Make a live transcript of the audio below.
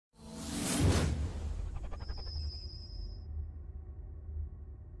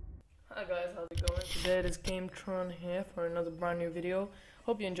Hi guys, how's it going? Today it is GameTron here for another brand new video.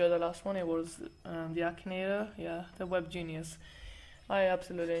 Hope you enjoyed the last one. It was the Akinator, the Web Genius. I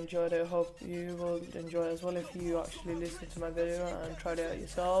absolutely enjoyed it. Hope you will enjoy it as well if you actually listen to my video and tried it out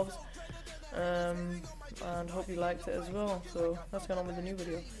yourselves. And hope you liked it as well. So let's get on with the new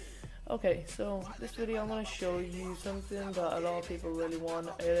video. Okay, so this video I'm going to show you something that a lot of people really want.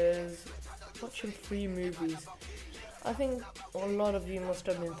 It is watching free movies. I think a lot of you must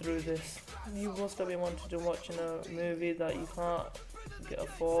have been through this. You must have been wanting to watch a movie that you can't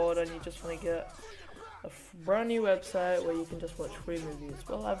afford, and you just want to get a brand new website where you can just watch free movies.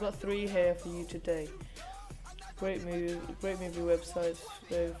 Well, I've got 3 here for you today. Great movie websites.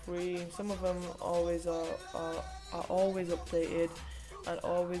 They're free. Some of them always are always updated and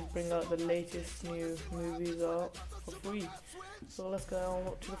always bring out the latest new movies out for free. So let's go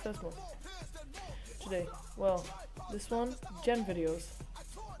on to the first one today. Well, this one, Gen Videos.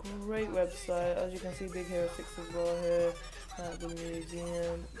 Great website. As you can see, Big Hero 6 as well here. The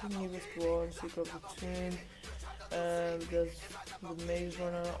museum, the newest one, Secret of the Tomb. There's the Maze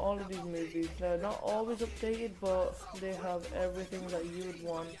Runner. All of these movies, they're not always updated, but they have everything that you would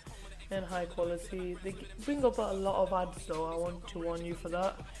want in high quality. They bring up a lot of ads though. I want to warn you for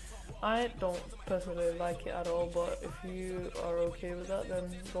that. I don't personally like it at all, but if you are okay with that,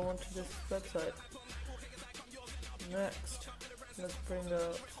 then go on to this website. Next, let's bring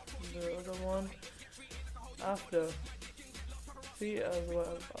up the other one. After. See as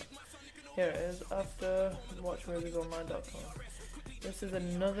well. Here it is. After watchmoviesonline.com. This is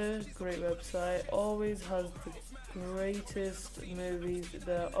another great website. Always has the greatest movies.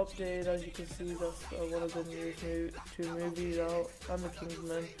 They're updated, as you can see. That's one of the newest 2 movies out, and The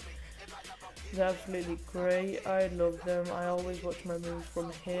Kingsman. They're absolutely great. I love them. I always watch my movies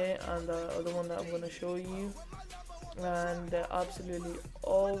from here and the other one that I'm going to show you. And they're absolutely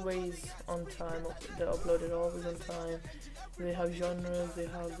always on time. They're uploaded always on time. They have genres, they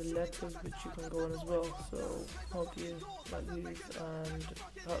have the letters which you can go on as well. So hope you like these and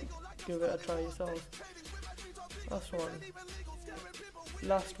give it a try yourself.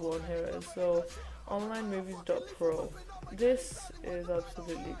 Last one here it is. So onlinemovies.pro. This is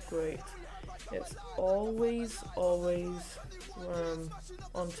absolutely great. It's always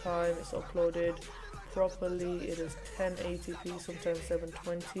on time. It's uploaded properly. It is 1080p, sometimes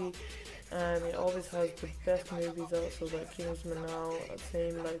 720, and it always has the best movies out. So like Kingsman now,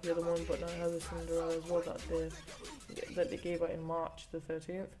 same like the other one, but now it has a Cinderella as well that they gave out in March the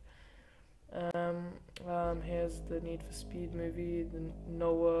 13th. Here's the Need for Speed movie, the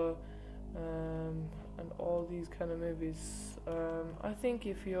Noah, and all these kind of movies. I think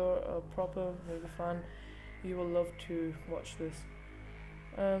if you're a proper movie fan, you will love to watch this.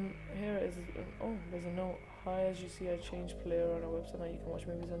 Here it is. Oh, there's a note. Hi, as you see, I changed player on our website. Now you can watch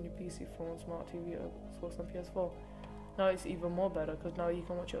movies on your PC, phone, smart TV, Xbox, and PS4. Now it's even more better because now you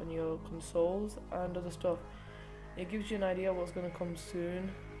can watch it on your consoles and other stuff. It gives you an idea what's going to come soon,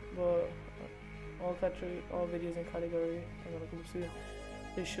 but all videos in category are going to come soon.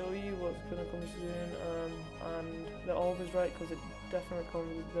 They show you what's going to come soon, and they're always right because it definitely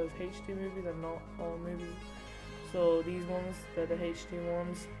comes with those HD movies and not all movies. So these ones, they're the HD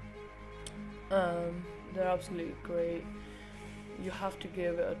ones. They're absolutely great. You have to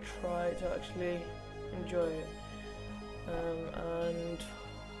give it a try to actually enjoy it. And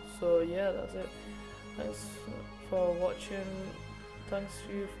so yeah, that's it. Thanks for watching. Thanks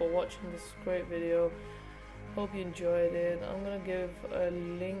to you for watching this great video. Hope you enjoyed it. I'm gonna give a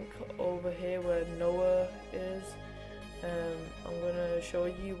link over here where Noah is. I'm gonna show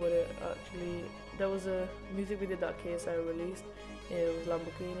you what it actually. There was a music video that KSI released. It was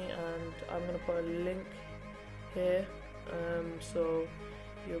Lamborghini, and I'm gonna put a link here, so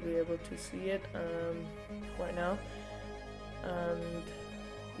you'll be able to see it right now. And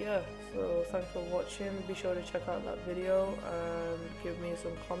yeah, so thanks for watching. Be sure to check out that video and give me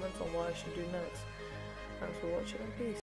some comments on what I should do next. Thanks for watching, and peace.